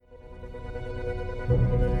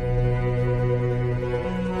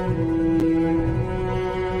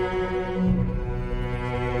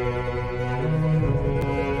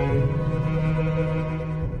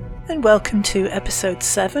and welcome to episode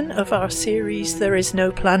 7 of our series There Is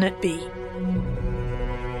No Planet B.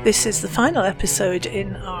 This is the final episode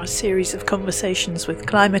in our series of conversations with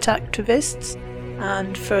climate activists,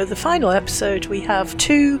 and for the final episode we have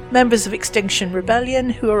 2 members of Extinction Rebellion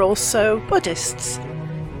who are also Buddhists.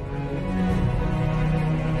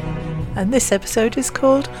 And this episode is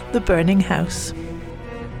called The Burning House,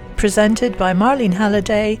 presented by Marlene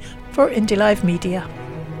Halliday for Indie Live Media.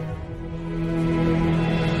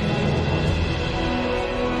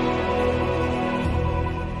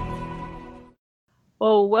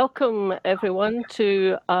 Well, welcome everyone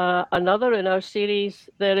to another in our series,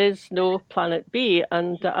 There Is No Planet B,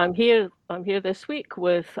 and I'm here this week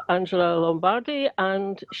with Angela Lombardi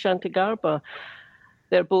and Shanti Garba.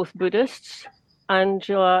 They're both Buddhists.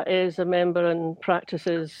 Angela is a member and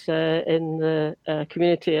practices in the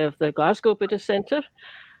community of the Glasgow Buddhist Centre.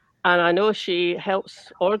 And I know she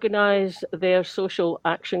helps organise their social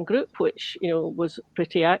action group, which was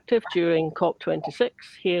pretty active during COP26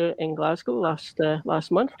 here in Glasgow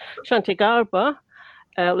last month. Shanti Garba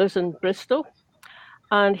lives in Bristol,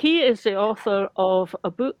 and he is the author of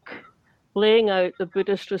a book laying out the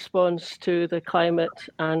Buddhist response to the climate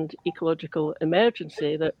and ecological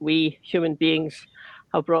emergency that we human beings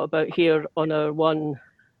have brought about here on our one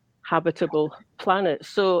habitable planet.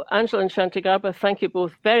 So Angela and Shanti Garba, thank you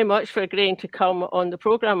both very much for agreeing to come on the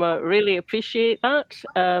programme. I really appreciate that.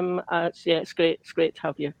 It's great to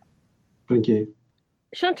have you. Thank you.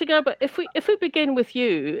 Shanti Garba, if we begin with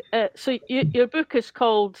you, your book is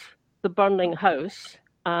called The Burning House,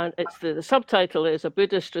 and it's the subtitle is A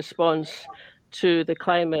Buddhist Response to the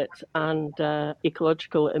Climate and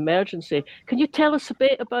Ecological Emergency. Can you tell us a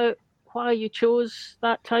bit about why you chose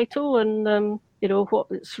that title and what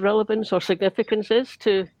its relevance or significance is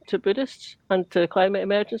to Buddhists and to climate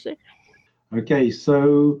emergency? Okay,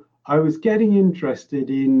 so I was getting interested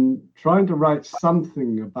in trying to write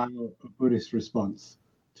something about a Buddhist response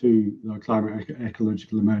to the climate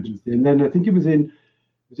ecological emergency. And then I think it was in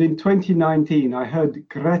 2019, I heard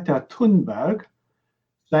Greta Thunberg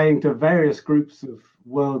saying to various groups of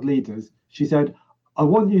world leaders, she said, "I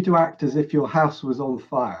want you to act as if your house was on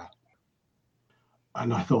fire."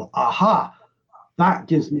 And I thought, aha, that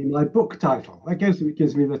gives me my book title. That gives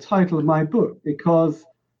me the title of my book because,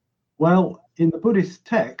 well, in the Buddhist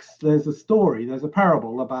text, there's a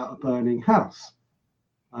parable about a burning house.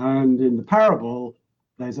 And in the parable,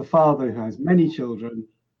 there's a father who has many children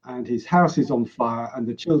and his house is on fire and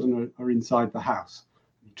the children are inside the house.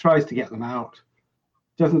 He tries to get them out,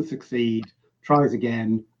 doesn't succeed, tries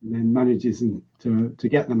again, and then manages to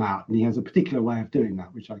get them out. And he has a particular way of doing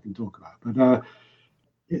that, which I can talk about. But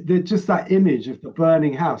just that image of the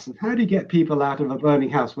burning house, and how do you get people out of a burning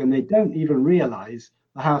house when they don't even realize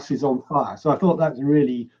the house is on fire? So I thought that's a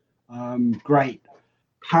really great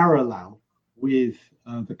parallel with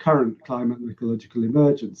the current climate and ecological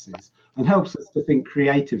emergencies, and helps us to think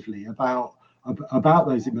creatively about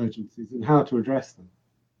those emergencies and how to address them.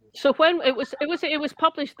 So when it was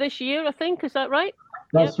published this year, I think, is that right?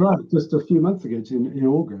 That's right. Just a few months ago, in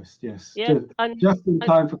August. Yes. Yeah. Just in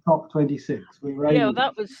time for COP26.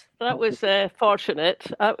 That was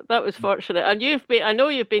fortunate. That was fortunate. And I know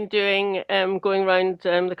you've been doing going around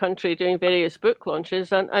the country doing various book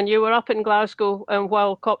launches, and you were up in Glasgow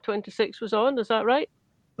while COP26 was on. Is that right?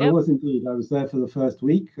 I was indeed. I was there for the first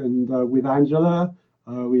week, and with Angela,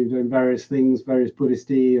 we were doing various things, various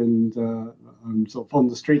Buddhist-y and sort of on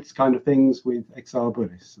the streets kind of things with XR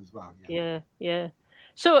Buddhists as well. Yeah.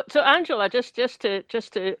 So Angela, just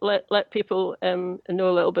to let people know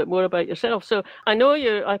a little bit more about yourself. So I know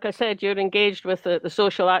like I said, you're engaged with the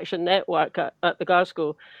Social Action Network at the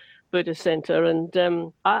Glasgow Buddhist Centre,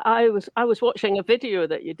 and I was watching a video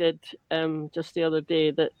that you did just the other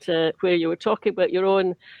day that where you were talking about your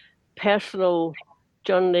own personal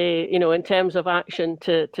journey, in terms of action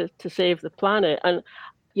to save the planet, and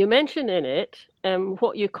you mention in it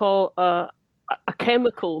what you call a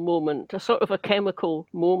chemical moment, a sort of a chemical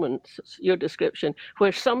moment, your description,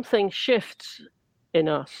 where something shifts in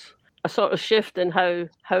us, a sort of shift in how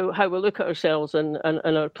we look at ourselves and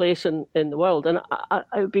our place in the world. And it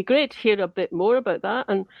would be great to hear a bit more about that.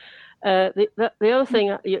 And the other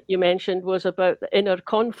thing you mentioned was about the inner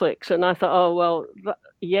conflicts, and I thought,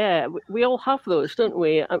 we all have those, don't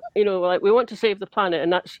we? Like we want to save the planet,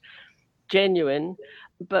 and that's genuine,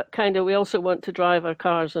 but kind of we also want to drive our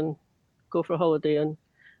cars and go for a holiday and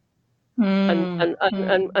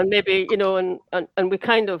maybe and we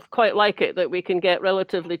kind of quite like it that we can get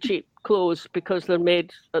relatively cheap clothes because they're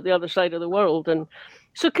made at the other side of the world. And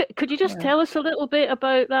so could you just tell us a little bit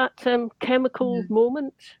about that chemical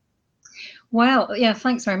moment? Well, yeah,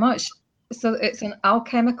 thanks very much. So it's an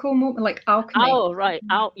alchemical moment, like alchemy. Oh, right.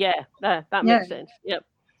 Yeah, that makes sense. Yep.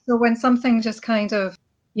 So when something just kind of,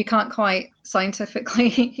 you can't quite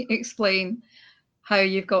scientifically explain how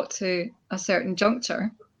you've got to a certain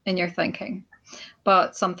juncture in your thinking,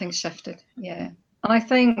 but something's shifted. Yeah. And I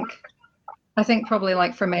think probably,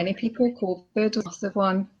 like for many people, COVID was a massive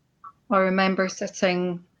one. I remember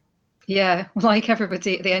sitting, like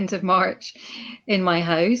everybody at the end of March in my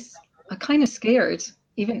house, I'm kind of scared.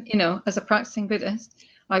 Even, as a practicing Buddhist,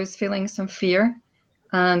 I was feeling some fear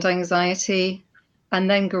and anxiety and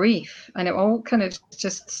then grief. And it all kind of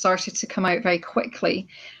just started to come out very quickly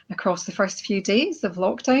across the first few days of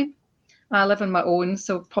lockdown. I live on my own,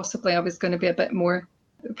 so possibly I was going to be a bit more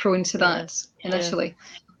prone to that initially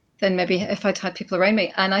than maybe if I'd had people around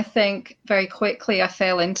me. And I think very quickly I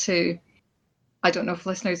fell into, I don't know if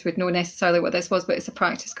listeners would know necessarily what this was, but it's a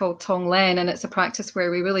practice called Tonglen, and it's a practice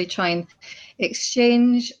where we really try and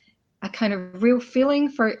exchange a kind of real feeling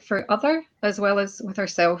for other as well as with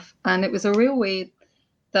ourselves. And it was a real way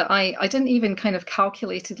that I didn't even kind of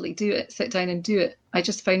calculatedly do it, sit down and do it. I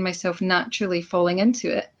just found myself naturally falling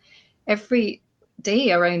into it every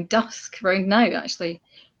day around dusk, around now actually,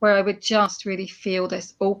 where I would just really feel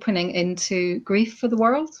this opening into grief for the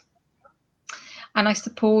world. And I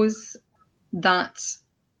suppose that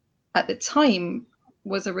at the time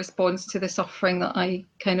was a response to the suffering that I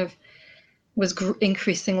kind of was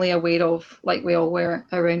increasingly aware of, like we all were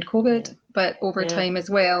around COVID. But over time as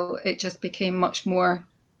well, it just became much more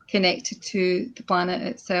connected to the planet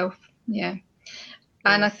itself. And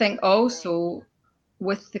I think also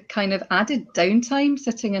with the kind of added downtime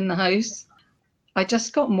sitting in the house, I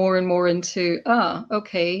just got more and more into,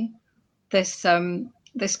 okay, this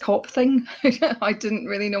COP thing I didn't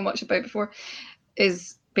really know much about before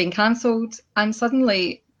is being cancelled. And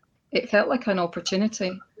suddenly it felt like an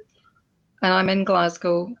opportunity. And I'm in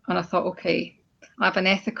Glasgow and I thought, okay, I have an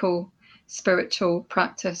ethical, spiritual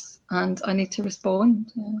practice and I need to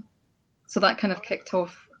respond. So that kind of kicked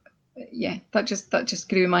off. That just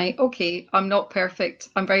grew my, okay, I'm not perfect.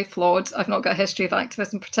 I'm very flawed. I've not got a history of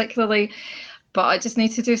activism particularly, but I just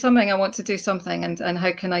need to do something. I want to do something. And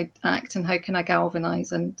how can I act and how can I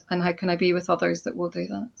galvanize and how can I be with others that will do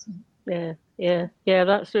that? So. Yeah,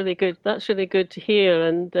 that's really good. That's really good to hear.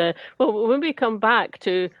 And well, when we come back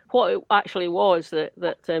to what it actually was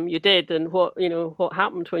that you did and what what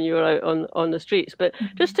happened when you were out on the streets, but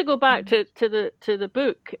just to go back to the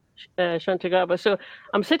book, Shantagarbha. So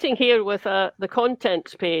I'm sitting here with the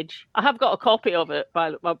contents page. I have got a copy of it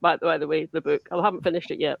by the way, the book. I haven't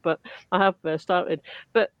finished it yet, but I have started.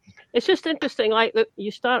 But it's just interesting. Like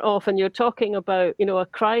you start off and you're talking about a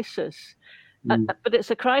crisis. But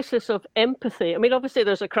it's a crisis of empathy. I mean, obviously,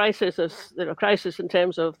 there's a crisis in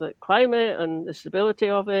terms of the climate and the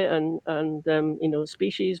stability of it, and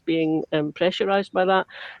species being pressurized by that.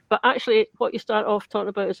 But actually, what you start off talking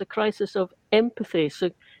about is a crisis of empathy.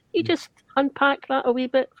 So, you just unpack that a wee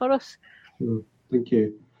bit for us. Sure. Thank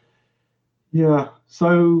you. Yeah.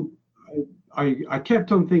 So I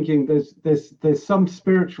kept on thinking there's some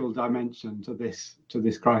spiritual dimension to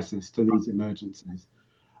this crisis, to these emergencies,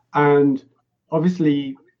 and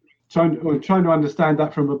obviously trying to understand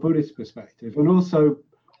that from a Buddhist perspective, and also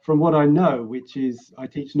from what I know, which is I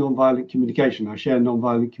teach nonviolent communication. I share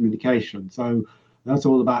nonviolent communication. So that's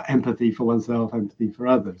all about empathy for oneself, empathy for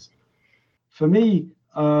others. For me,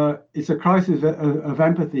 it's a crisis of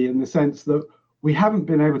empathy in the sense that we haven't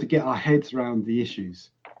been able to get our heads around the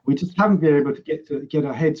issues. We just haven't been able to get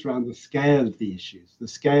our heads around the scale of the issues, the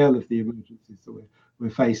scale of the emergencies that we're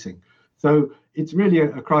facing. So it's really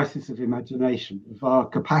a crisis of imagination, of our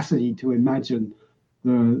capacity to imagine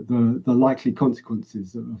the likely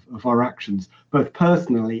consequences of our actions, both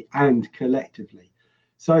personally and collectively.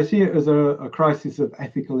 So I see it as a crisis of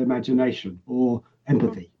ethical imagination or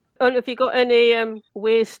empathy. And have you got any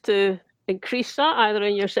ways to increase that, either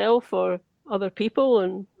in yourself or other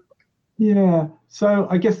people? Yeah, so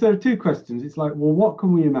I guess there are two questions. It's like, well, what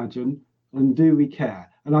can we imagine and do we care?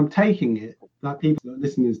 And I'm taking it that people, that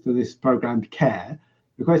listeners to this program, care.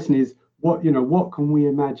 The question is, what can we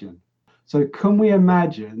imagine? So can we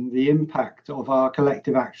imagine the impact of our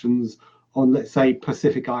collective actions on, let's say,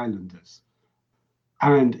 Pacific Islanders?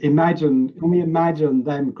 And can we imagine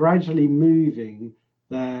them gradually moving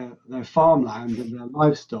their farmland and their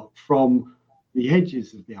livestock from the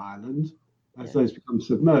edges of the island, as those become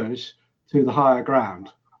submerged, to the higher ground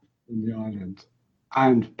in the island?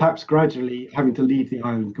 And perhaps gradually having to leave the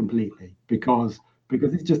island completely because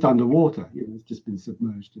it's just underwater. It's just been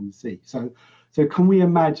submerged in the sea. So can we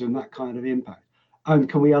imagine that kind of impact? And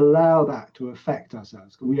can we allow that to affect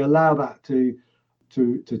ourselves? Can we allow that to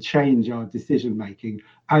change our decision making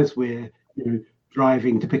as we're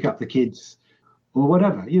driving to pick up the kids, or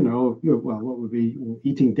whatever, well, what would be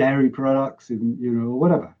eating dairy products, and or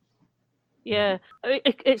whatever. Yeah,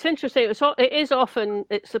 it's interesting. It's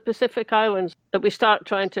the Pacific Islands that we start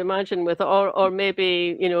trying to imagine with, or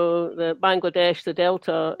maybe the Bangladesh, the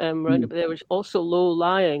Delta around there was also low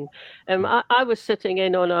lying. I was sitting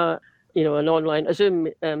in on a Zoom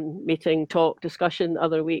meeting, talk, discussion the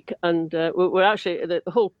other week, and we're actually the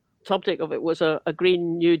whole subject of it was a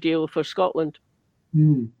Green New Deal for Scotland.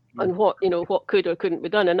 And what could or couldn't be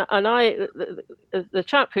done, and the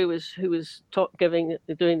chap who was doing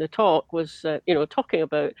the talk was talking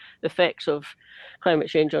about the effects of climate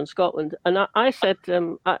change on Scotland, and I said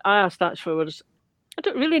I asked afterwards, I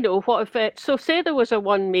don't really know what effect. So say there was a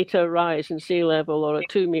 1 meter rise in sea level or a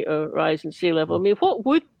 2 meter rise in sea level. I mean,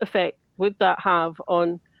 what effect would that have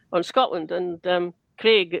on Scotland? And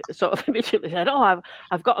Craig sort of immediately said, "Oh,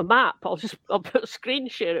 I've got a map. I'll screen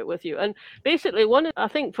share it with you." And basically, I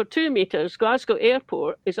think for 2 meters, Glasgow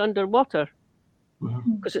Airport is underwater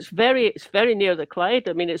because it's very near the Clyde.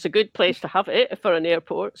 I mean, it's a good place to have it for an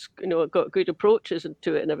airport. It's, got good approaches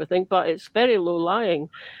to it and everything, but it's very low lying.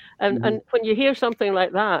 And and when you hear something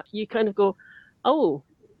like that, you kind of go, "Oh,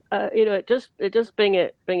 it just bring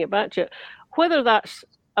it back to you." Whether that's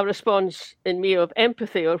a response in me of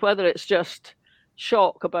empathy or whether it's just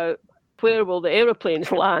shock about where will the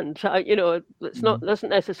aeroplanes land, it's not doesn't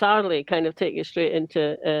necessarily kind of take you straight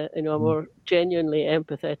into a more genuinely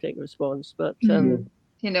empathetic response. But in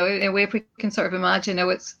a way, if we can sort of imagine,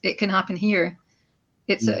 it can happen here.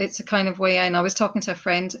 It's a kind of way. And I was talking to a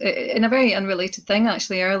friend in a very unrelated thing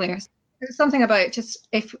actually earlier. It's something about just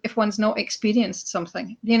if one's not experienced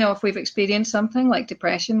something, if we've experienced something like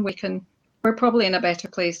depression, we're probably in a better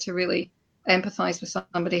place to really empathize with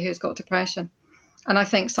somebody who's got depression. And I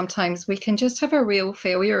think sometimes we can just have a real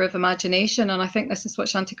failure of imagination. And I think this is what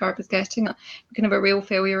Chantikarp is getting at. We can have a real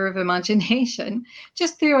failure of imagination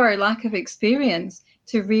just through our lack of experience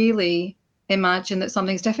to really imagine that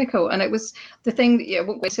something's difficult. And it was the thing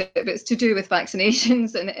that, it's to do with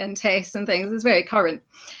vaccinations and tests and things. It's very current.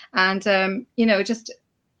 And, just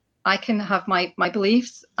I can have my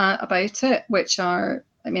beliefs about it, which are,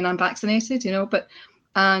 I'm vaccinated, but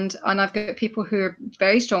and I've got people who are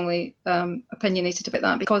very strongly opinionated about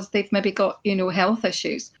that because they've maybe got health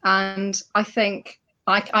issues, and I think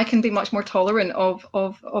I can be much more tolerant of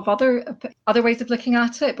other ways of looking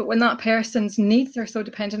at it. But when that person's needs are so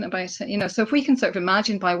dependent about it, so if we can sort of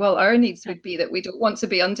imagine our needs would be that we don't want to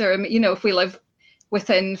be under, if we live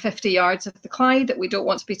within 50 yards of the Clyde, that we don't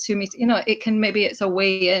want to be 2 meters, it's a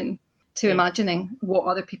way in to imagining what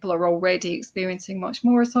other people are already experiencing much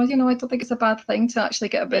more. So, I don't think it's a bad thing to actually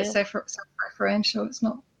get a bit self-referential. It's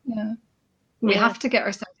not, we have to get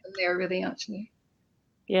ourselves in there, really, actually.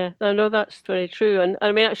 Yeah, I know that's very true. And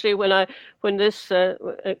actually, when this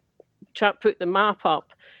chap put the map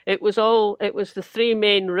up, it was the 3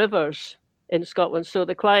 main rivers in Scotland. So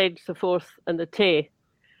the Clyde, the Forth, and the Tay.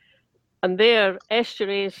 And they're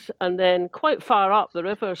estuaries, and then quite far up the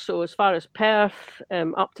river, so as far as Perth,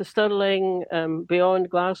 up to Stirling,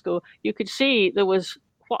 beyond Glasgow, you could see there was,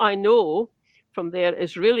 what I know from there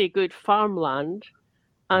is really good farmland,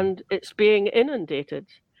 and it's being inundated.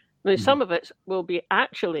 Some of it will be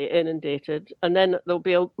actually inundated, and then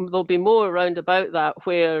there'll be more around about that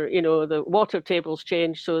where the water tables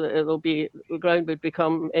change so that the ground would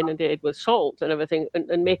become inundated with salt and everything,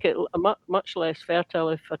 and make it much less fertile,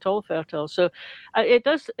 if at all fertile. So it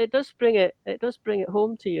does bring it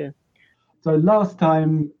home to you. So last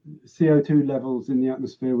time CO2 levels in the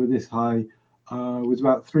atmosphere were this high was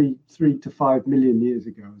about 3 to 5 million years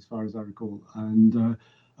ago, as far as I recall, and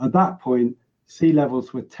at that point, sea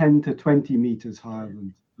levels were 10 to 20 meters higher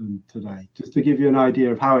than today, just to give you an idea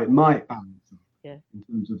of how it might balance in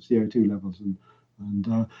terms of CO2 levels. And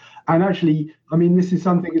actually, this is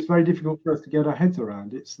something that's very difficult for us to get our heads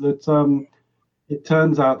around. It's that it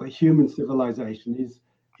turns out that human civilization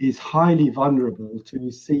is highly vulnerable to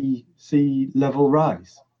sea level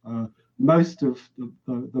rise. Most of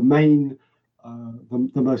the main,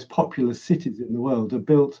 the most populous cities in the world are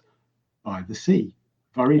built by the sea.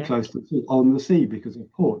 Very close to on the sea because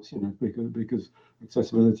of ports, because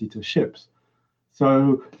accessibility to ships.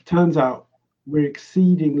 So it turns out we're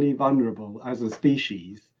exceedingly vulnerable as a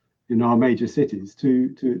species in our major cities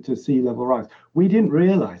to sea level rise. We didn't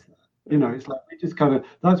realize that. It's like we just kind of,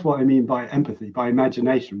 that's what I mean by empathy, by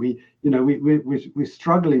imagination. We're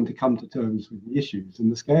struggling to come to terms with the issues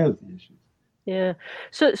and the scale of the issues. Yeah.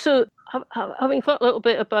 So having thought a little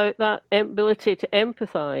bit about that ability to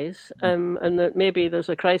empathise, and that maybe there's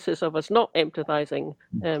a crisis of us not empathising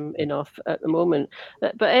enough at the moment,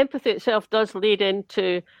 but empathy itself does lead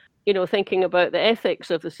into thinking about the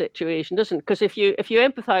ethics of the situation, doesn't it? Because if you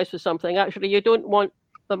empathize with something, actually you don't want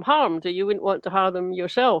them harmed, or you wouldn't want to harm them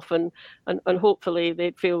yourself, and hopefully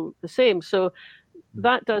they'd feel the same. So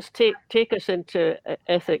that does take us into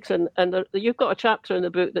ethics, and you've got a chapter in the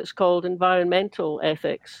book that's called environmental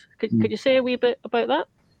ethics. Could you say a wee bit about that?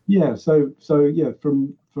 Yeah. So yeah,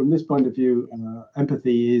 from this point of view,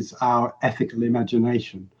 empathy is our ethical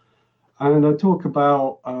imagination. And I talk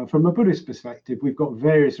about, from a Buddhist perspective, we've got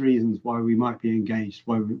various reasons why we might be engaged,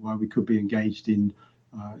 why we could be engaged in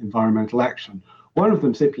environmental action. One of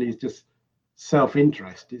them simply is just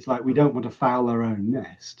self-interest. It's like we don't want to foul our own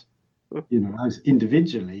nest, as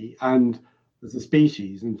individually and as a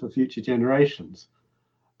species and for future generations.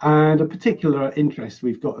 And a particular interest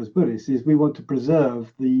we've got as Buddhists is we want to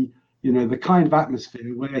preserve the kind of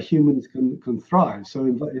atmosphere where humans can thrive. So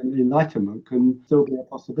enlightenment can still be a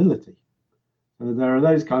possibility. So there are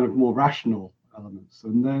those kind of more rational elements.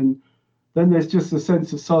 And then there's just a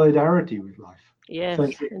sense of solidarity with life. Yes,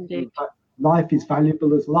 indeed. Life is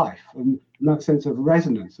valuable as life, and that sense of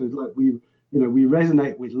resonance. So like we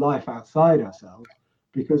resonate with life outside ourselves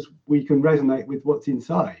because we can resonate with what's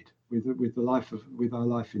inside, with our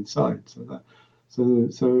life inside.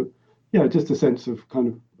 So yeah, just a sense of kind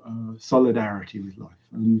of solidarity with life,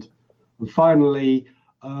 and finally,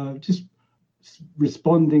 just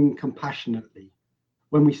responding compassionately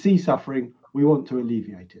when we see suffering. We want to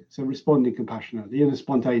alleviate it. So responding compassionately in a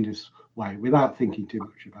spontaneous way without thinking too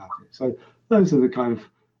much about it. So those are the kind of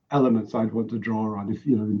elements I'd want to draw on,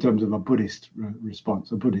 in terms of a Buddhist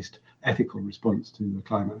response, a Buddhist ethical response to the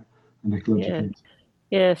climate and ecological issues.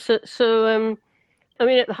 Yeah. So I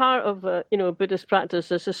mean, at the heart of Buddhist practice,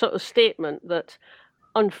 there's a sort of statement that,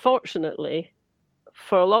 unfortunately,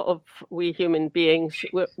 for a lot of we human beings,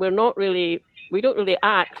 we don't really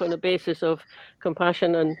act on the basis of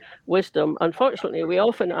compassion and wisdom. Unfortunately, we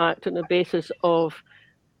often act on the basis of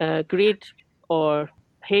greed or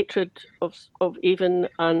hatred of even,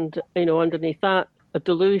 and underneath that, a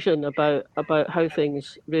delusion about how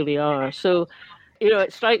things really are. So,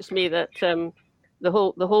 it strikes me that the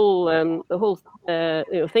whole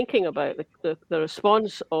thinking about the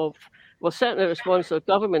response of, well, certainly the response of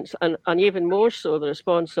governments, and even more so the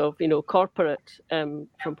response of corporate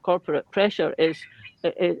from corporate pressure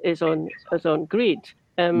is on greed.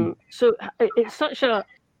 So it's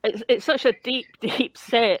such a deep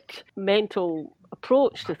set mental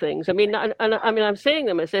approach to things. I mean, I'm saying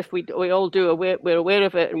them as if we all do, we're aware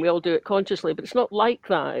of it and we all do it consciously, but it's not like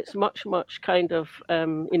that. It's much kind of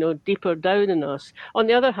deeper down in us. On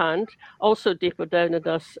the other hand, also deeper down in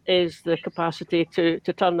us is the capacity to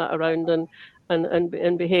turn that around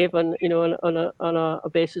and behave on a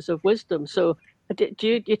basis of wisdom. So do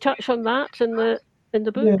you touch on that in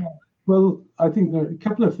the book? Yeah. Well, I think there are a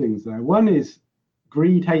couple of things there. One is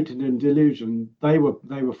greed, hatred, and delusion. They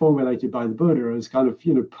were formulated by the Buddha as kind of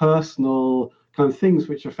personal kind of things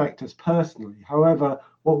which affect us personally. However,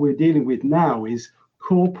 what we're dealing with now is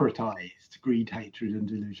corporatized greed, hatred, and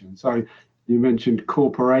delusion. So you mentioned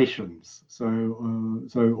corporations.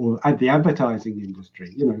 Or at the advertising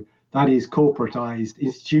industry, that is corporatized,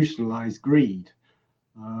 institutionalized greed.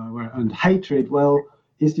 And hatred, well,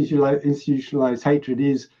 institutionalized hatred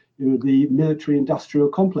is the military industrial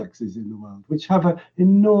complexes in the world, which have an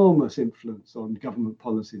enormous influence on government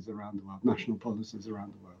policies around the world, national policies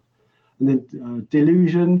around the world. And then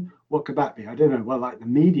delusion, what could that be? I don't know. Well, like the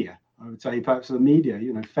media, I would say perhaps the media,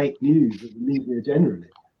 fake news, and the media generally.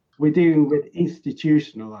 We're dealing with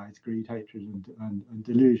institutionalized greed, hatred, and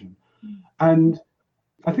delusion. And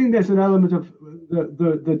I think there's an element of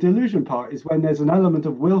the delusion part is when there's an element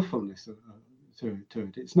of willfulness to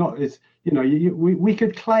it. It's not. It's we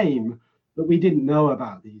could claim that we didn't know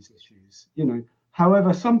about these issues.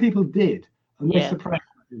 However, some people did, and they suppressed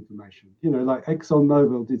that information. Like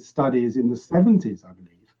ExxonMobil did studies in the 70s, I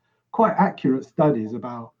believe, quite accurate studies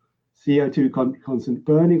about CO2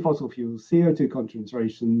 burning fossil fuels, CO2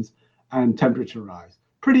 concentrations, and temperature rise.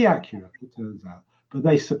 Pretty accurate, it turns out. But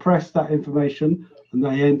they suppressed that information, and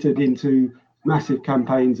they entered into massive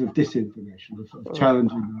campaigns of disinformation, of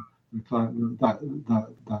challenging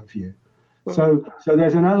that view. So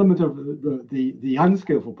there's an element of the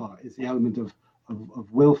unskillful part is the element of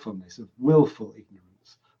willfulness, of willful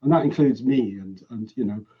ignorance, and that includes me and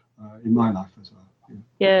in my life as well.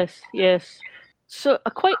 Yeah. Yes. So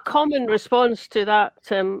a quite common response to that,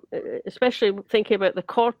 especially thinking about the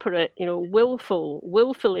corporate,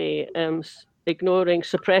 willfully ignoring,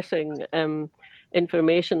 suppressing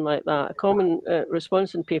information like that. A common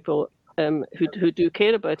response in people who do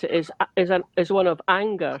care about it is one of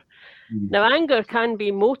anger. Now, anger can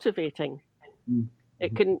be motivating.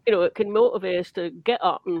 It can, it can motivate us to get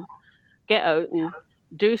up and get out and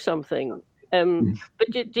do something.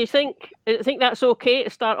 But do you think that's okay to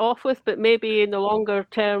start off with, but maybe in the longer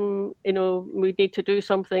term, we need to do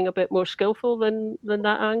something a bit more skillful than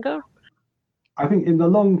that anger? I think in the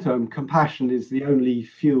long term, compassion is the only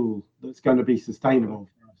fuel that's going to be sustainable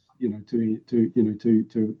for us,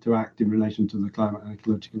 to act in relation to the climate and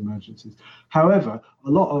ecological emergencies. However, a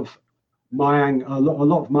lot of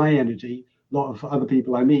my energy, a lot of other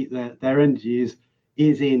people I meet, their energy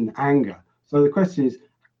is in anger. So the question is,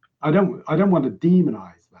 I don't want to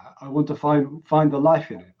demonize that. I want to find the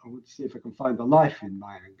life in it. I want to see if I can find the life in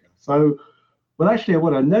my anger. So, well, actually,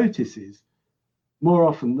 what I notice is, more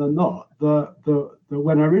often than not, the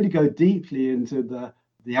when I really go deeply into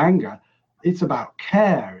the anger, it's about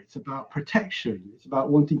care, it's about protection, it's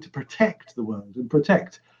about wanting to protect the world and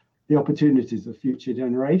protect the opportunities of future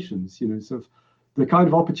generations. So the kind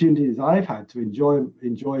of opportunities I've had to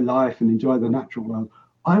enjoy life and enjoy the natural world,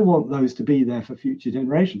 I want those to be there for future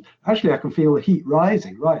generations. Actually, I can feel the heat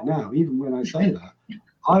rising right now, even when I say that.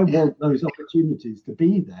 I want those opportunities to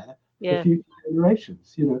be there for future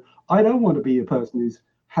generations. I don't want to be a person who's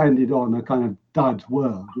handed on a kind of dud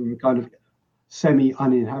world, or a kind of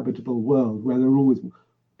semi-uninhabitable world where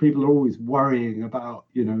people are always worrying about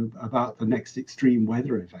the next extreme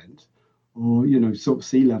weather event, or sort of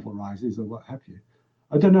sea level rises or what have you.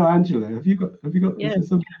 I don't know, Angela, have you got is there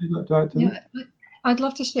something you'd like to add to that? I'd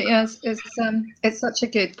love to share. Yeah, it's such a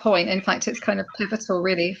good point. In fact, it's kind of pivotal,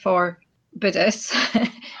 really, for Buddhists.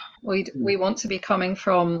 We want to be coming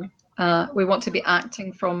from, we want to be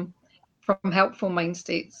acting from helpful mind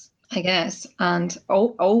states, I guess, and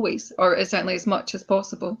always, or certainly as much as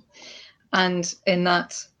possible. And in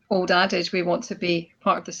that old adage, we want to be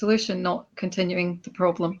part of the solution, not continuing the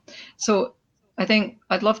problem. So I think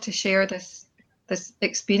I'd love to share this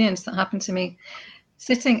experience that happened to me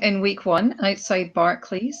sitting in week 1 outside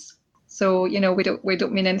Barclays. So, we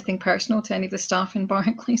don't mean anything personal to any of the staff in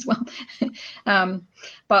Barclays. Well,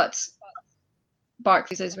 but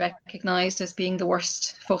Barclays is recognised as being the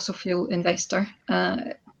worst fossil fuel investor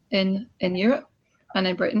in Europe and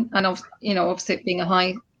in Britain. And obviously it being a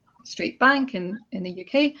high street bank in the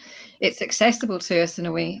UK, it's accessible to us in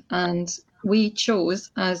a way. And we chose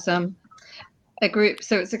as a group,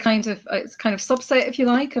 so it's kind of subset, if you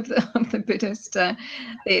like, of the Buddhist,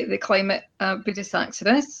 the climate Buddhist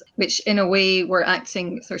activists, which in a way were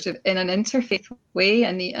acting sort of in an interfaith way,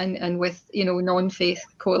 and with non-faith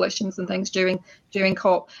coalitions and things during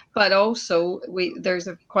COP, but also there's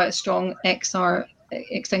quite a strong XR,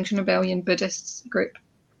 Extinction Rebellion Buddhists group.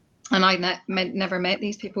 And I never met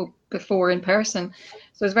these people before in person.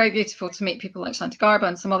 So it was very beautiful to meet people like Shantigarba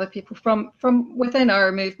and some other people from within our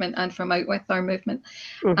movement and from out with our movement.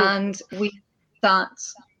 Mm-hmm. And we sat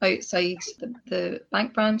outside the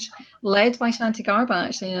bank branch, led by Shantigarba,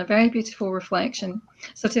 actually, in a very beautiful reflection.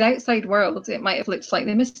 So to the outside world, it might have looked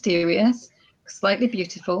slightly mysterious, slightly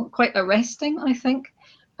beautiful, quite arresting, I think.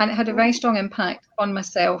 And it had a very strong impact on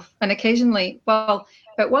myself. And occasionally, well,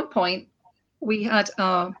 at one point, we had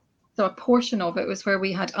so a portion of it was where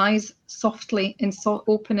we had eyes softly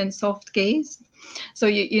open in soft gaze. So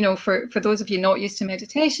for those of you not used to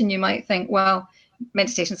meditation, you might think, well,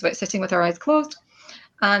 meditation is about sitting with our eyes closed.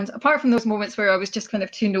 And apart from those moments where I was just kind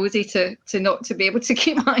of too nosy to not to be able to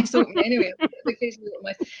keep my eyes open anyway,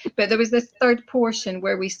 but there was this third portion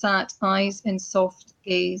where we sat eyes in soft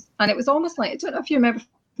gaze, and it was almost like, I don't know if you remember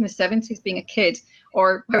from the 70s being a kid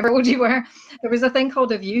or however old you were, there was a thing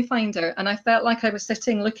called a viewfinder, and I felt like I was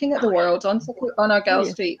sitting looking at the world on Argyle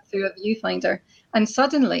Street through a viewfinder, and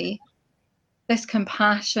suddenly this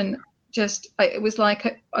compassion it was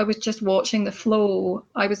like I was just watching the flow.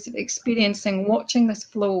 I was watching this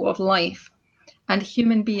flow of life and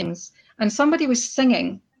human beings, and somebody was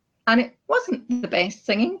singing, and it wasn't the best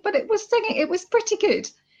singing, but it was singing. It was pretty good.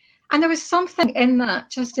 And there was something in that,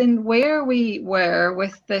 just in where we were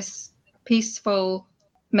with this peaceful,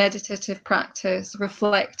 meditative practice,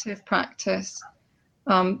 reflective practice,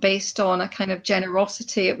 based on a kind of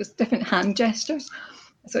generosity. It was different hand gestures.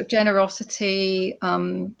 So generosity,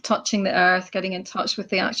 touching the earth, getting in touch with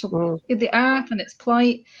the earth and its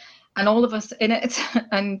plight, and all of us in it,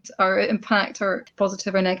 and our impact, or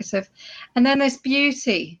positive or negative. And then this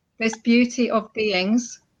beauty of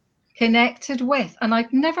beings connected with, and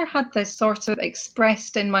I've never had this sort of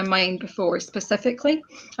expressed in my mind before specifically.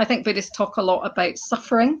 I think Buddhists talk a lot about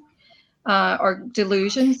suffering or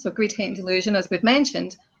delusion, so greed, hate, and delusion, as we've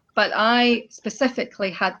mentioned, but I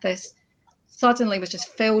specifically had this, suddenly was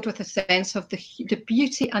just filled with a sense of the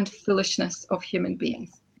beauty and foolishness of human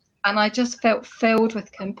beings. And I just felt filled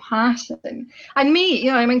with compassion. And me,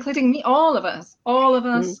 I'm including me, all of us,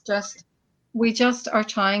 we just are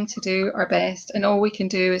trying to do our best. And all we can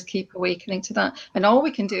do is keep awakening to that. And all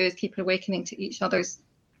we can do is keep awakening to each other's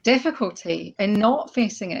difficulty and not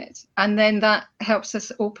facing it. And then that helps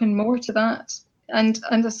us open more to that. And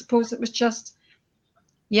I suppose it was just,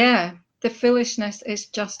 the foolishness is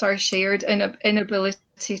just our shared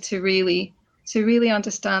inability to really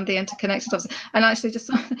understand the interconnected of it. And actually, just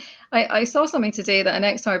I saw something today that an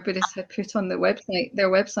XR Buddhist had put on their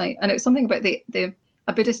website, and it was something about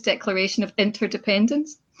a Buddhist declaration of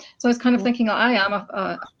interdependence. So I was kind of thinking, I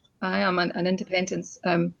am an independence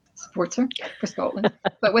supporter for Scotland,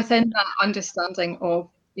 but within that understanding of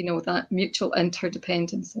that mutual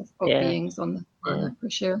interdependence of beings on the planet, for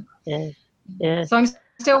sure. Yeah. So I'm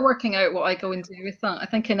still working out what I go and do with that. I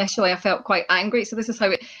think initially I felt quite angry. So this is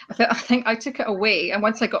how I felt. I think I took it away. And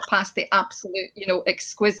once I got past the absolute,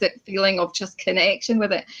 exquisite feeling of just connection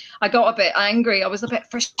with it, I got a bit angry. I was a bit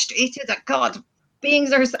frustrated that, God,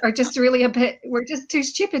 beings are just really we're just too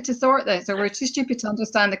stupid to sort this, or we're too stupid to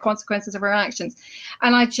understand the consequences of our actions.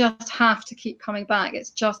 And I just have to keep coming back.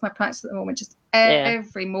 It's just my practice at the moment, just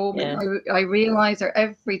every moment. I realize, or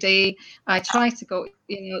every day I try to go,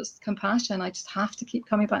 it's compassion. I just have to keep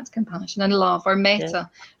coming back to compassion and love, or metta,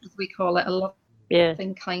 as we call it, a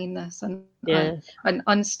loving kindness and an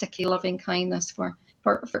unsticky loving kindness for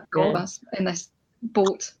all of us in this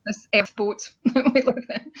boat, this earth boat we live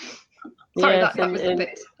in. Sorry, that was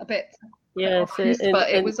a bit. Yes, but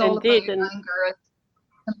it was all about anger and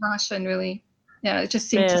compassion, really. Yeah, it just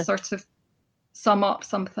seemed to sort of sum up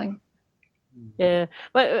something. Yeah,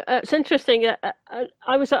 but it's interesting.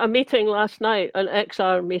 I was at a meeting last night, an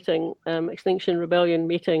XR meeting, Extinction Rebellion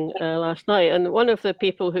meeting last night, and one of the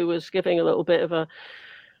people who was giving a little bit of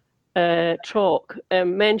a talk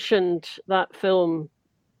mentioned that film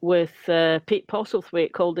with Pete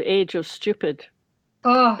Postlethwaite called The Age of Stupid.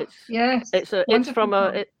 Oh, yes. It's from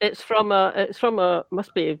a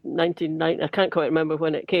must be 1990. I can't quite remember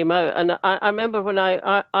when it came out. And I remember when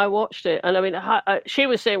I watched it, and I mean, she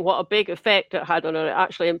was saying what a big effect it had on her. It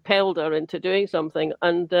actually impelled her into doing something,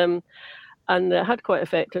 and it had quite an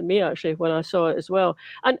effect on me actually when I saw it as well.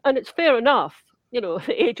 And it's fair enough.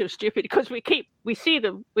 The age of stupid, because we see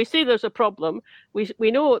there's a problem,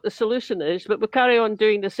 we know what the solution is, but we carry on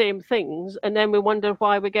doing the same things, and then we wonder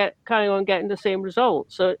why we carry on getting the same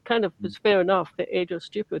results. So it kind of is fair enough, the age of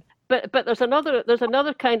stupid. But there's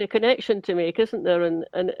another kind of connection to make, isn't there? And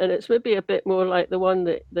it's maybe a bit more like the one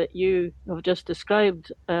that you have just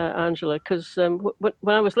described, Angela, because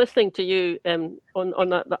when I was listening to you on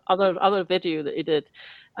that other video that you did,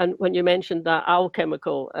 and when you mentioned that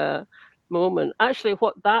alchemical moment, actually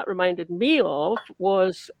what that reminded me of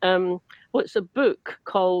was it's a book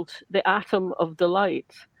called The Atom of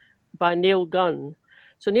Delight by Neil Gunn.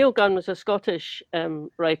 So Neil Gunn was a Scottish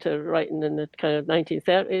writer writing in the kind of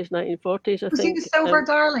 1930s, 1940s, I think. Was he the Silver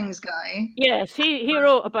Darlings guy? Yes, he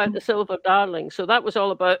wrote about the Silver Darlings. So that was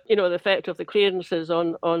all about, the effect of the clearances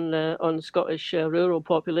on Scottish rural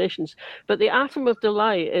populations. But The Atom of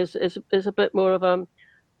Delight is a bit more of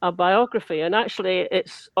a biography, and actually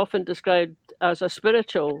it's often described as a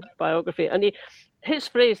spiritual biography. And his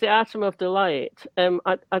phrase, the atom of delight,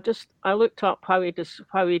 I looked up how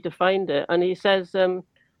he defined it, and he says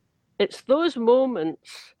it's those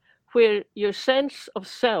moments where your sense of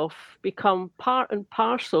self become part and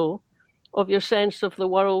parcel of your sense of the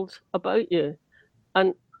world about you,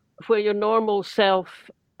 and where your normal self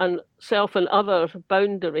and other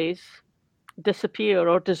boundaries disappear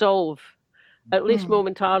or dissolve. At least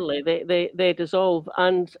momentarily, they dissolve,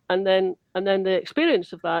 and then the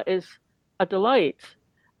experience of that is a delight.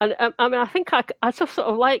 And I mean, I think I sort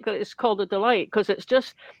of like that it's called a delight, because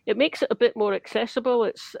it makes it a bit more accessible.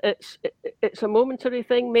 It's a momentary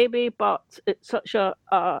thing maybe, but it's such a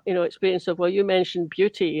experience of, well, you mentioned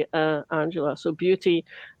beauty, Angela, so beauty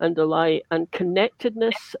and delight and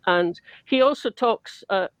connectedness, and he also talks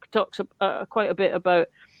quite a bit about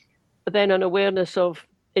then an awareness of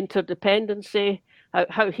interdependency,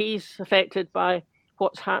 how he's affected by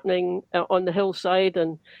what's happening on the hillside,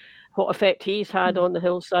 and what effect he's had on the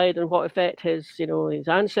hillside, and what effect his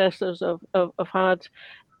ancestors have had.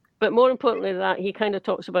 But more importantly than that, he kind of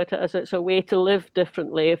talks about it as it's a way to live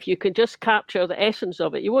differently. If you can just capture the essence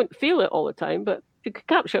of it, you won't feel it all the time, but if you can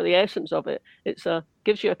capture the essence of it,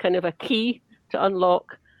 gives you a kind of a key to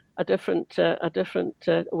unlock a different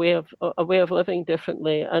way of living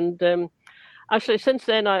differently. And actually, since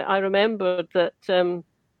then, I remembered that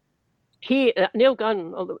Neil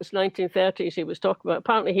Gunn, although it was 1930s, he was talking about.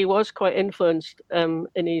 Apparently, he was quite influenced in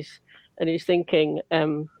his thinking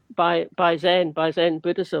by Zen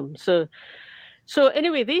Buddhism. So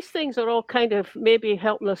anyway, these things are all kind of maybe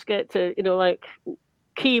helping us get to, like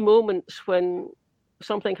key moments when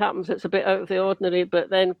something happens that's a bit out of the ordinary, but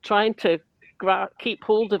then trying to keep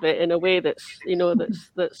hold of it in a way that's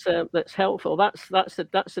that's helpful. That's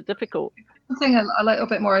the difficult. Something a little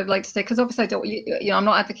bit more I'd like to say, because obviously I don't, I'm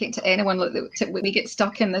not advocating to anyone that we get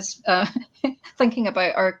stuck in this thinking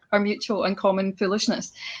about our mutual and common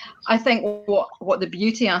foolishness. I think what the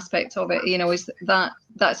beauty aspect of it, is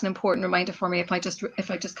that's an important reminder for me. If I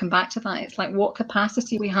just come back to that, it's like what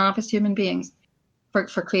capacity we have as human beings for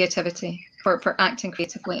creativity, for acting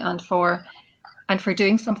creatively, and for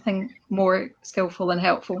doing something more skillful and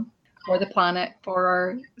helpful for the planet, for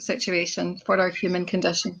our situation, for our human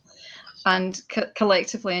condition, and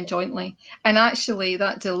collectively and jointly. And actually,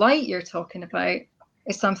 that delight you're talking about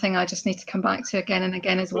is something I just need to come back to again and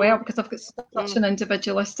again as well, because I've got such an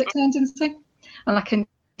individualistic tendency, and I can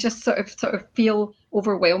just sort of feel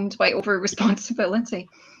overwhelmed by over responsibility.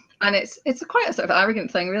 And it's quite a sort of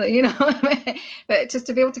arrogant thing, really, but just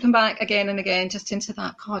to be able to come back again and again just into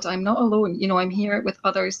that, God, I'm not alone, I'm here with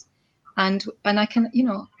others, and I can,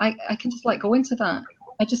 I can just let go into that.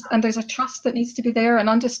 And there's a trust that needs to be there, an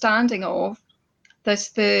understanding of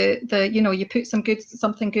this, you put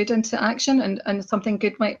something good into action, and something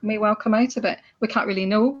good may well come out of it. We can't really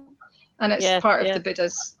know. And it's part of the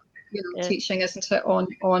Buddha's teaching, isn't it,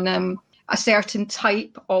 on a certain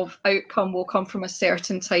type of outcome will come from a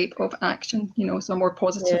certain type of action, so a more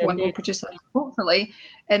positive one will produce, hopefully,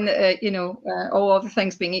 and all other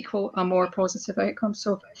things being equal, a more positive outcome.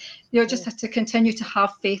 So just have to continue to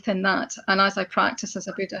have faith in that. And as I practice as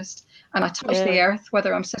a Buddhist and I touch the earth,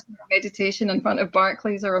 whether I'm sitting in meditation in front of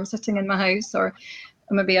Barclays, or I'm sitting in my house, or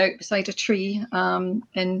I may be out beside a tree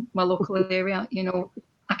in my local area,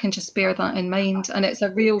 I can just bear that in mind. And it's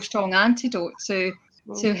a real strong antidote to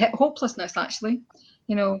hopelessness, actually.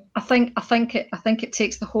 I think it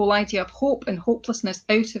takes the whole idea of hope and hopelessness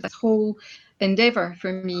out of this whole endeavor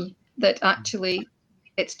for me, that actually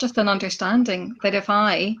it's just an understanding that if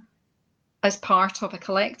I, as part of a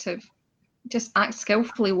collective, just act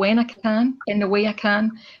skillfully when I can, in the way I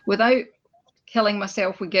can, without killing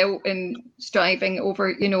myself with guilt and striving over,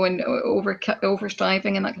 and over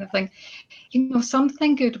striving and that kind of thing,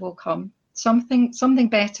 something good will come. Something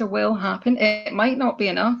better will happen. It might not be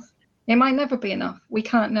enough. It might never be enough. We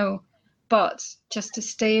can't know. But just to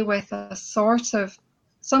stay with a sort of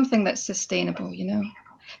something that's sustainable,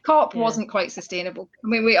 COP wasn't quite sustainable. I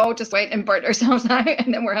mean, we all just went and burnt ourselves out,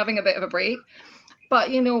 and then we're having a bit of a break. But,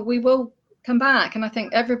 we will come back. And I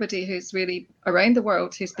think everybody who's really around the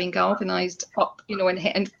world who's been galvanized up,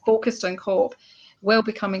 and focused on COP will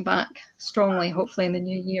be coming back strongly, hopefully in the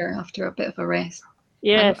new year, after a bit of a rest.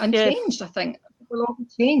 And changed, I think. We'll all be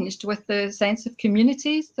changed with the sense of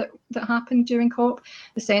communities that happened during COP,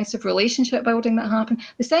 the sense of relationship building that happened,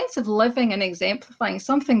 the sense of living and exemplifying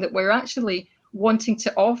something that we're actually wanting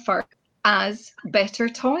to offer as better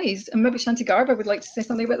toys. And maybe Shanti Garba would like to say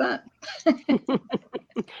something about that.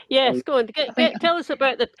 Yes, go on. Tell us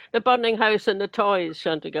about the burning house and the toys,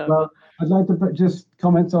 Shanti Garba. Well, I'd like to just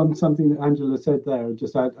comment on something that Angela said there,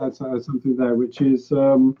 just add something there, which is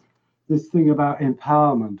this thing about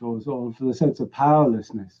empowerment, or sort of the sense of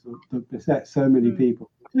powerlessness that besets so many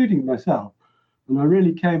people, including myself. And I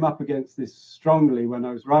really came up against this strongly when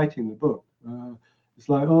I was writing the book. It's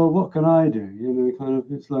like, oh, what can I do?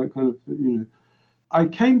 I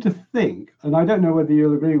came to think, and I don't know whether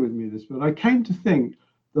you'll agree with me this, but I came to think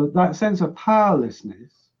that sense of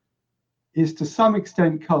powerlessness is to some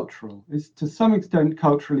extent cultural, is to some extent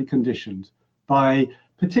culturally conditioned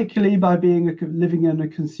particularly by living in a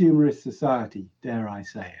consumerist society, dare I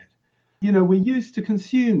say it. We're used to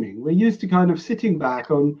consuming. We're used to kind of sitting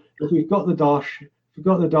back on, if we've got the dosh,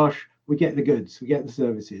 we get the goods, we get the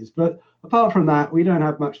services. But apart from that, we don't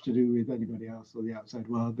have much to do with anybody else or the outside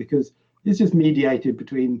world, because it's just mediated by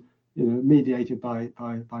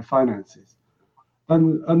finances.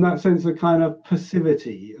 And that sense of kind of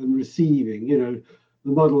passivity and receiving,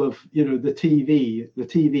 the model of, the TV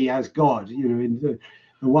as God, in the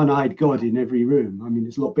one-eyed God in every room. I mean,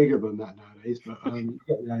 it's a lot bigger than that nowadays, but you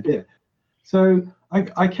get the idea. So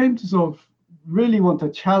I came to sort of really want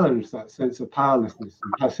to challenge that sense of powerlessness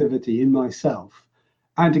and passivity in myself,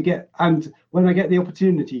 and when I get the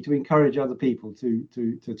opportunity to encourage other people to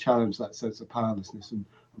challenge that sense of powerlessness and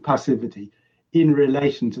passivity in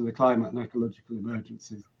relation to the climate and ecological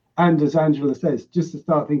emergencies. And as Angela says, just to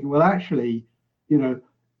start thinking, well, actually,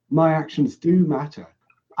 my actions do matter.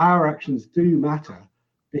 Our actions do matter,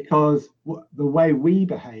 because the way we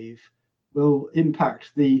behave will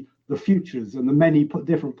impact the futures and the many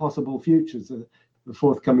different possible futures the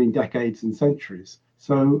forthcoming decades and centuries.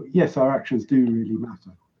 So yes, our actions do really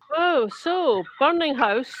matter. Oh, so burning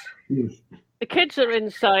house. Yes. The kids are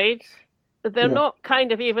inside. They're not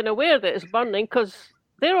kind of even aware that it's burning because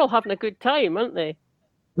they're all having a good time, aren't they?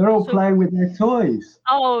 They're all playing with their toys.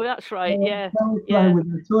 Oh, that's right. They're all playing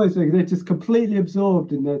with their toys. They're just completely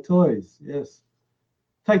absorbed in their toys. Yes.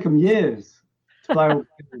 Take them years to play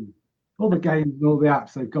all the games and all the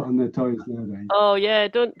apps they've got on their toys nowadays. Oh yeah,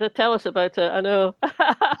 don't tell us about it. I know.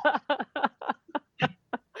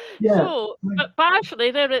 Yeah. So, but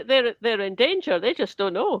actually, they're in danger. They just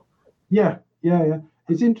don't know. Yeah.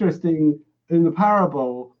 It's interesting in the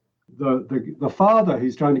parable. The father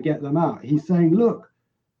who's trying to get them out, he's saying, "Look,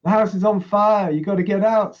 the house is on fire. You got to get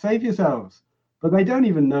out. Save yourselves." But they don't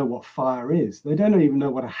even know what fire is. They don't even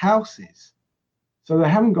know what a house is. So they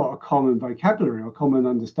haven't got a common vocabulary or common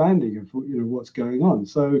understanding of what's going on.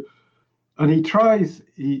 So, and he tells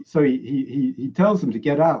them to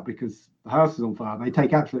get out because the house is on fire. They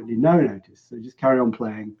take absolutely no notice. They just carry on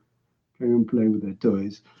playing with their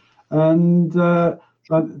toys. And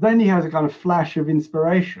but then he has a kind of flash of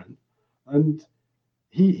inspiration, and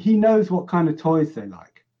he knows what kind of toys they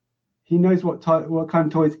like. He knows what kind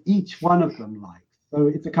of toys each one of them likes. So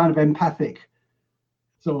it's a kind of empathic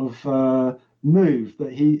sort of move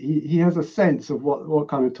that he has a sense of what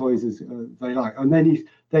kind of toys they like, and then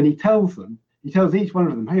he tells each one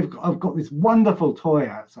of them, "Hey, I've got this wonderful toy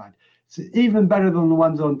outside. It's even better than the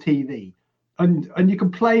ones on TV, and you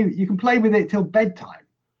can play with it till bedtime."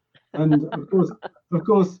 And of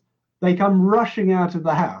course, they come rushing out of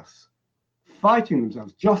the house, fighting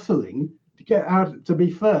themselves, jostling to get out, to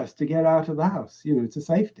be first to get out of the house, to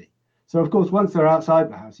safety. So of course, once they're outside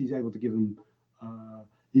the house, he's able to give them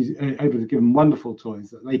wonderful toys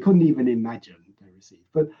that they couldn't even imagine they received.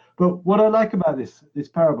 But what I like about this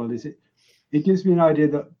parable is it gives me an idea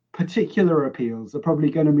that particular appeals are probably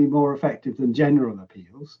going to be more effective than general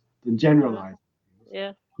appeals, than generalized appeals.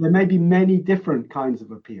 Yeah. There may be many different kinds of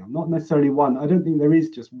appeal, not necessarily one. I don't think there is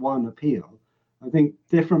just one appeal. I think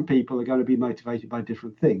different people are going to be motivated by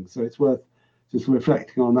different things. So it's worth just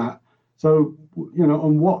reflecting on that. So,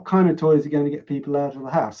 on what kind of toys are going to get people out of the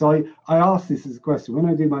house? So I ask this as a question. When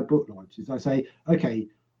I do my book launches, I say, okay,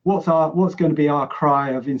 what's going to be our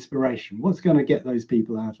cry of inspiration? What's going to get those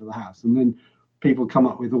people out of the house? And then people come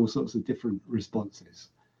up with all sorts of different responses.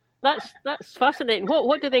 That's fascinating.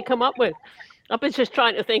 What do they come up with? I've been just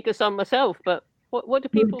trying to think of some myself, but what do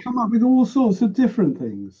people come up with? All sorts of different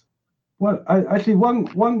things. Well, actually,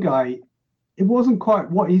 one guy, it wasn't quite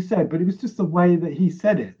what he said, but it was just the way that he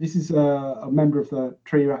said it. This is a member of the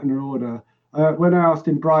Triratna order. When I asked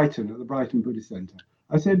in Brighton at the Brighton Buddhist Centre,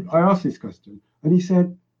 I asked this question, and he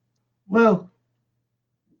said, "Well,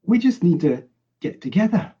 we just need to get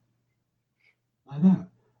together." Like that.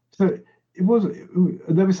 So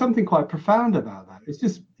there was something quite profound about that. It's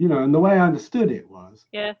just, and the way I understood it was,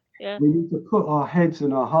 we need to put our heads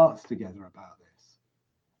and our hearts together about this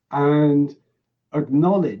and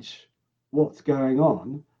acknowledge what's going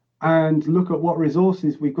on and look at what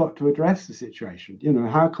resources we've got to address the situation.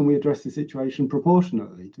 How can we address the situation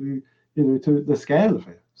proportionately to the scale of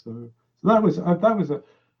it? So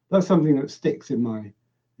that's something that sticks in my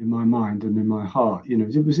mind and in my heart.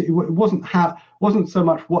 It wasn't so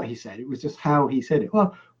much what he said, it was just how he said it.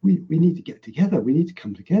 Well, we need to get together, we need to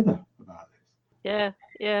come together about this. Yeah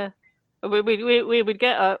we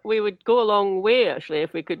would go a long way actually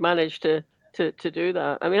if we could manage to do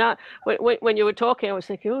that. I mean, when you were talking, I was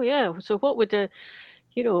thinking, oh yeah, so what would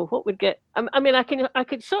what would get? I mean, I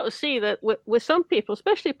could sort of see that with some people,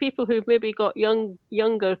 especially people who've maybe got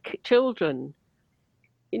younger children,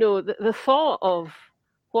 the thought of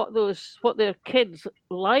what their kids'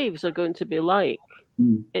 lives are going to be like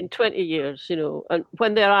in 20 years, and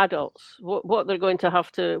when they're adults, what they're going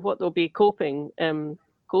to what they'll be coping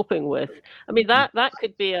with. I mean, that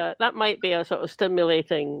might be a sort of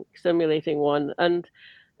stimulating one, and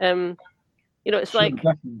it's sure, like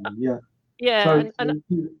definitely, yeah. So and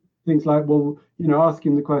things like, well,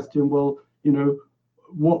 asking the question, well,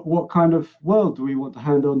 what kind of world do we want to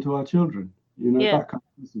hand on to our children? That kind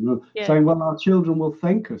of person. Saying, well, our children will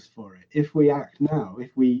thank us for it if we act now.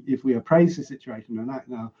 If we appraise the situation and act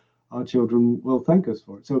now, our children will thank us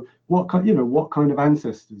for it. So what kind of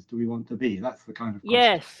ancestors do we want to be? That's the kind of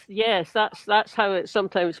question. Yes, that's how it's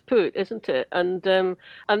sometimes put, isn't it? And the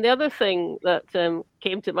other thing that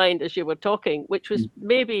came to mind as you were talking, which was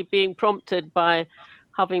maybe being prompted by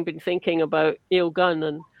having been thinking about Neil Gunn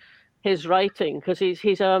and his writing, because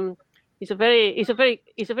he's a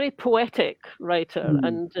very poetic writer,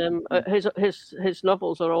 and his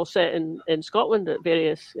novels are all set in Scotland at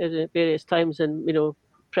various times, and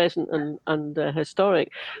present and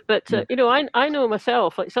historic. But I know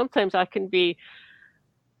myself. Like sometimes I can be,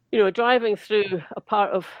 driving through a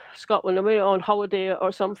part of Scotland, I'm on holiday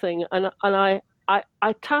or something, and I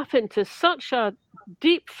tap into such a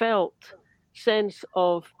deep felt sense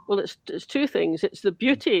of, well, it's two things. It's the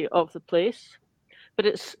beauty of the place, but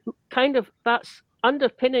it's kind of, that's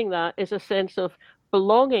underpinning that is a sense of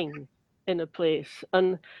belonging in a place.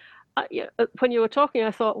 And when you were talking,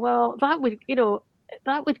 I thought, well, that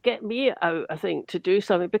would get me out, I think, to do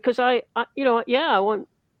something, because I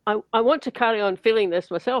want to carry on feeling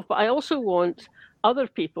this myself, but I also want other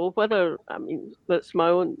people, that's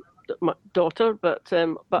my daughter, but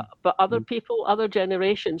other people, other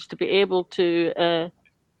generations, to be able to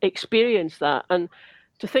experience that, and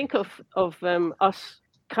to think of us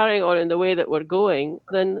carrying on in the way that we're going.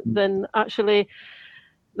 Then actually,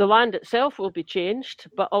 the land itself will be changed,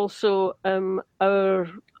 but also our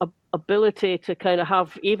ability to kind of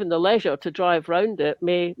have even the leisure to drive round it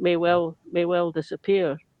may well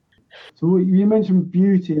disappear. So you mentioned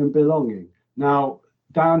beauty and belonging. Now,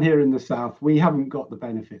 down here in the south, we haven't got the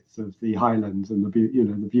benefits of the Highlands and the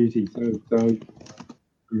beauty. So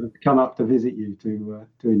come up to visit you to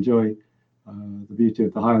enjoy the beauty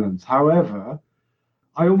of the Highlands. However,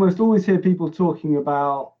 I almost always hear people talking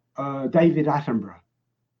about David Attenborough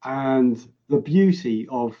and the beauty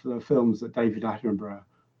of the films that David Attenborough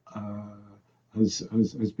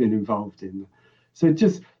has been involved in. So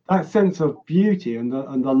just that sense of beauty and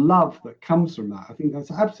the love that comes from that, I think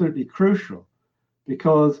that's absolutely crucial,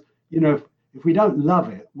 because if we don't love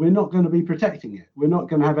it, we're not going to be protecting it. We're not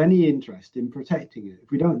going to have any interest in protecting it.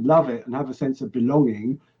 If we don't love it and have a sense of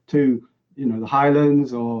belonging to the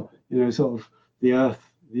Highlands or sort of the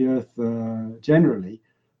earth generally,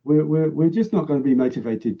 we're just not going to be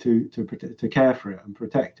motivated to care for it and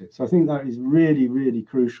protect it. So I think that is really, really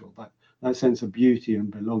crucial, that sense of beauty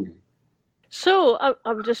and belonging. So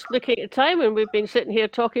I'm just looking at time, and we've been sitting here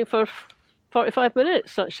talking for 45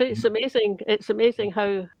 minutes. Actually, it's amazing. It's amazing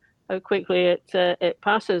how quickly it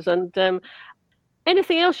passes. And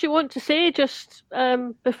anything else you want to say just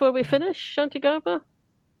before we finish, Shanti Garba?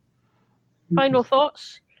 Final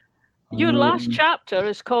thoughts? Your last chapter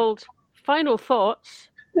is called Final Thoughts,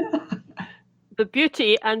 The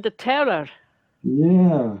Beauty and the Terror.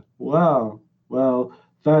 Yeah. Wow. Well,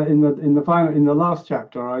 in the last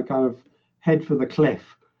chapter, I kind of head for the cliff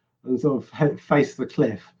and sort of face the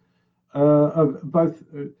cliff, of both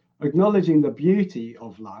acknowledging the beauty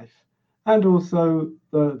of life and also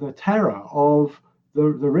the terror of the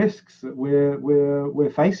risks that we're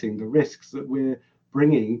facing, the risks that we're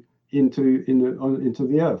bringing into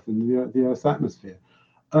the earth, in the Earth's atmosphere,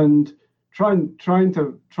 and trying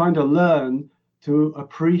to learn to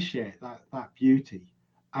appreciate that beauty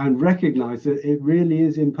and recognize that it really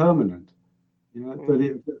is impermanent. That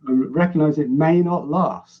it recognize it may not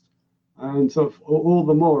last, and sort of all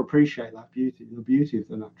the more appreciate that beauty, the beauty of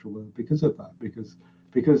the natural world, because of that, because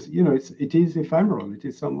it is ephemeral. It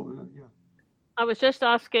is somewhat. I was just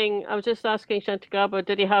asking Shanti Garba,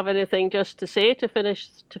 did he have anything just to say to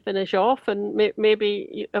finish off, and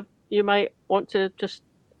maybe you might want to just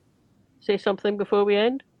say something before we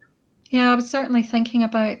end. Yeah, I was certainly thinking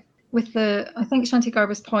about I think Shanti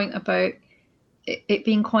Garba's point about it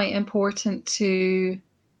being quite important to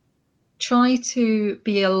try to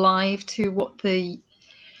be alive to what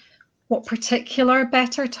particular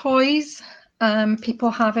better toys people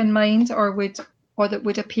have in mind, or that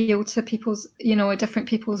would appeal to people's, different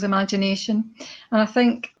people's imagination. And I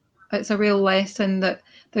think it's a real lesson that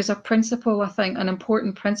there's a principle, I think, an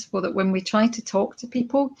important principle, that when we try to talk to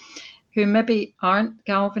people who maybe aren't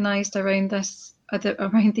galvanized around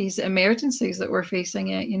these emergencies that we're facing,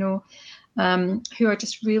 who are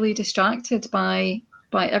just really distracted by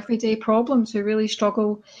everyday problems, who really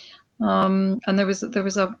struggle. And there was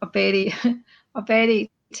a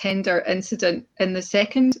very tender incident in the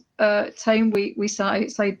second time we sat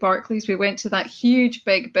outside Barclays. We went to that huge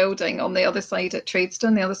big building on the other side at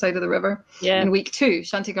Tradeston, the other side of the river. Yeah. In week 2,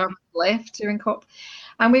 Shanti Garba left during COP,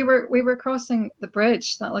 and we were crossing the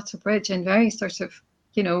bridge, that little bridge, in very sort of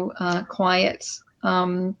quiet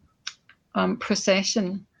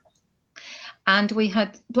procession. And we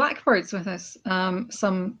had blackbirds with us,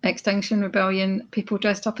 some Extinction Rebellion people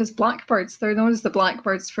dressed up as blackbirds. They're known as the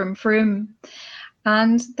blackbirds from Frome.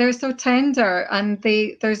 And they're so tender. And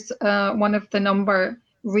there's one of the number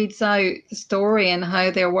reads out the story and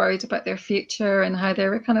how they're worried about their future and how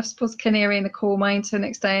they're kind of, suppose, canary in the coal mine to an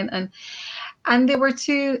extent. And there were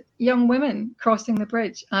 2 young women crossing the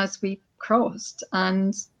bridge as we crossed.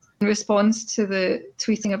 And in response to the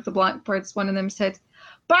tweeting of the blackbirds, one of them said,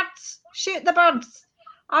 "Birds, shoot the birds."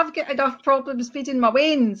 I've got enough problems feeding my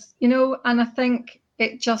wains, you know. And I think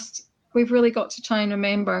we've really got to try and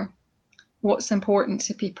remember what's important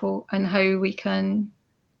to people and how we can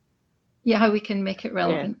make it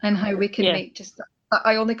relevant, and how we can make just.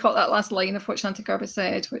 I only caught that last line of what Shanta Garba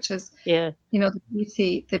said, which is, you know,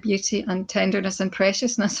 the beauty and tenderness and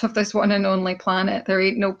preciousness of this one and only planet. There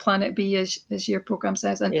ain't no planet B, as your program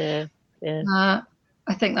says, and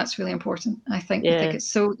I think that's really important. I think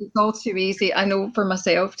it's all too easy. I know for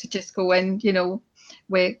myself to just go in, you know,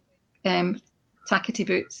 with tackety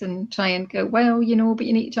boots and try and go, well, you know, but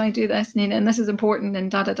you need to try and do this and this is important and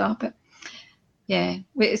da. But yeah,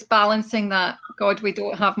 it's balancing that. God, we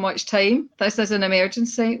don't have much time. This is an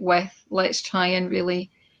emergency. Let's try and really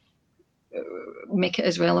make it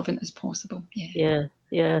as relevant as possible.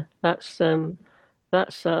 Yeah. That's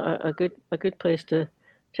a good place to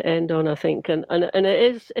end on, I think. And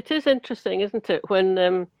it is interesting, isn't it,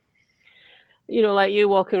 when you know, like you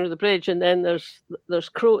walking over the bridge and then there's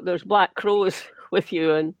black crows with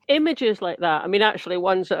you, and images like that. I mean, actually,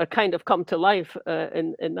 ones that are kind of come to life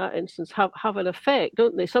in that instance have an effect,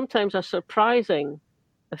 don't they? Sometimes a surprising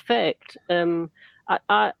effect. Again,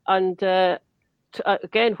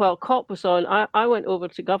 while COP was on, I went over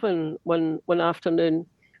to Govan one afternoon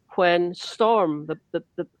when Storm,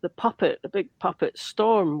 the puppet, the big puppet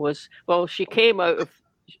Storm was. Well, she came out of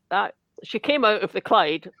the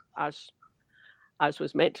Clyde as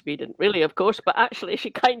was meant to be. Didn't really, of course, but actually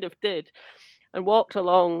she kind of did. And walked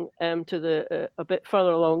along to a bit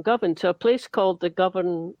further along Govan to a place called the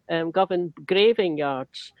Govan Graving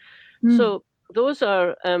Yards. So those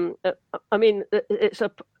are, I mean, it's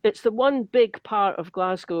the one big part of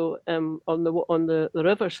Glasgow on the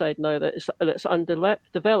riverside now that's undeveloped.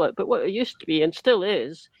 But what it used to be and still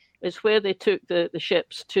is where they took the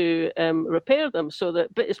ships to repair them. So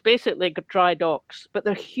that, but it's basically dry docks, but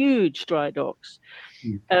they're huge dry docks.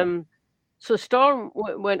 So Storm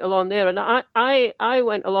went along there, and I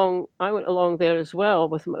went along there as well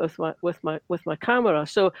with my camera.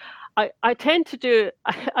 So I tend to get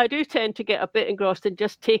a bit engrossed in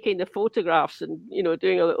just taking the photographs and, you know,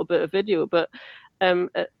 doing a little bit of video. But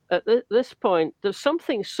at this point, there's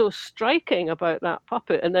something so striking about that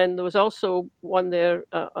puppet. And then there was also one there,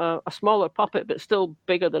 a smaller puppet, but still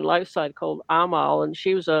bigger than life-size, called Amal, and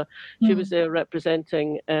she was there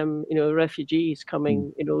representing, you know, refugees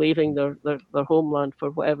coming, you know, leaving their homeland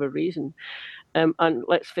for whatever reason. And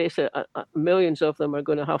let's face it, millions of them are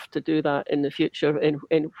going to have to do that in the future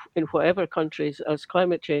in whatever countries as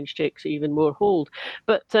climate change takes even more hold.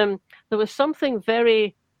 But there was something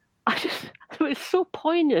very. It was so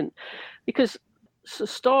poignant because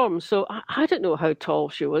Storm. So I don't know how tall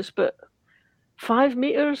she was, but 5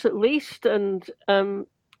 meters at least, and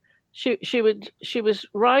she was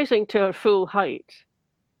rising to her full height.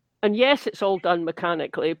 And yes, it's all done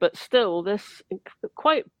mechanically, but still, this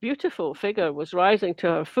quite beautiful figure was rising to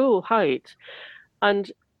her full height,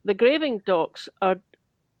 and the graving docks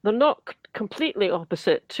they're not completely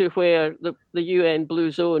opposite to where the UN Blue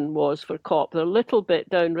Zone was for COP. They're a little bit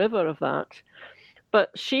downriver of that. But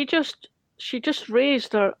she just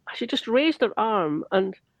raised her arm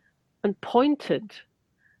and pointed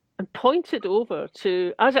over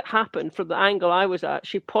to, as it happened from the angle I was at,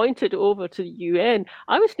 she pointed over to the UN.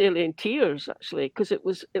 I was nearly in tears, actually, because it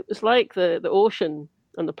was like the ocean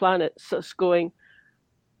and the planets just going,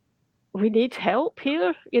 we need help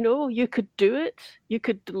here. You know, you could do it. You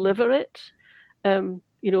could deliver it. You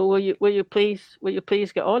know, will you please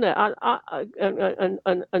get on it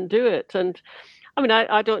and do it? And I mean,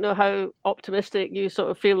 I don't know how optimistic you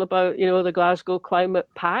sort of feel about, you know, the Glasgow Climate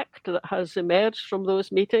Pact that has emerged from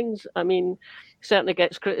those meetings. I mean, certainly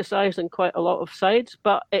gets criticised on quite a lot of sides,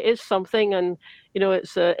 but it is something, and you know,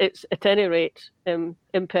 it's at any rate,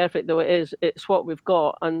 imperfect though it is, it's what we've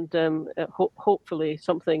got, and hopefully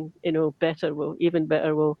something, you know, even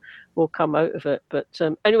better will come out of it. But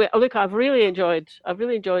anyway, look, I've really enjoyed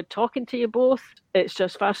talking to you both. It's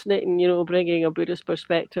just fascinating, you know, bringing a Buddhist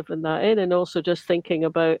perspective and that in, and also just thinking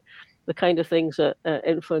about the kind of things that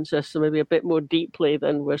influence us maybe a bit more deeply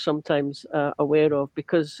than we're sometimes aware of,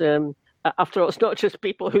 because after all, it's not just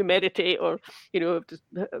people who meditate or, you know, have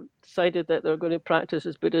decided that they're going to practice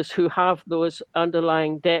as Buddhists who have those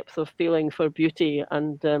underlying depth of feeling for beauty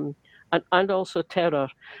and also terror.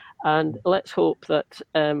 And let's hope that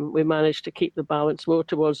we manage to keep the balance more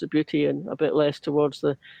towards the beauty and a bit less towards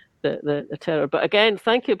the terror. But again,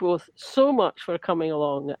 thank you both so much for coming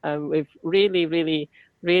along. We've really, really,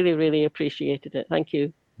 really, really appreciated it. Thank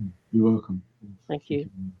you. You're welcome. Thank you.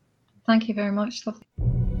 Thank you very much. Lovely.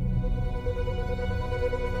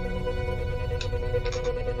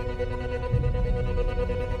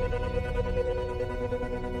 Thank you.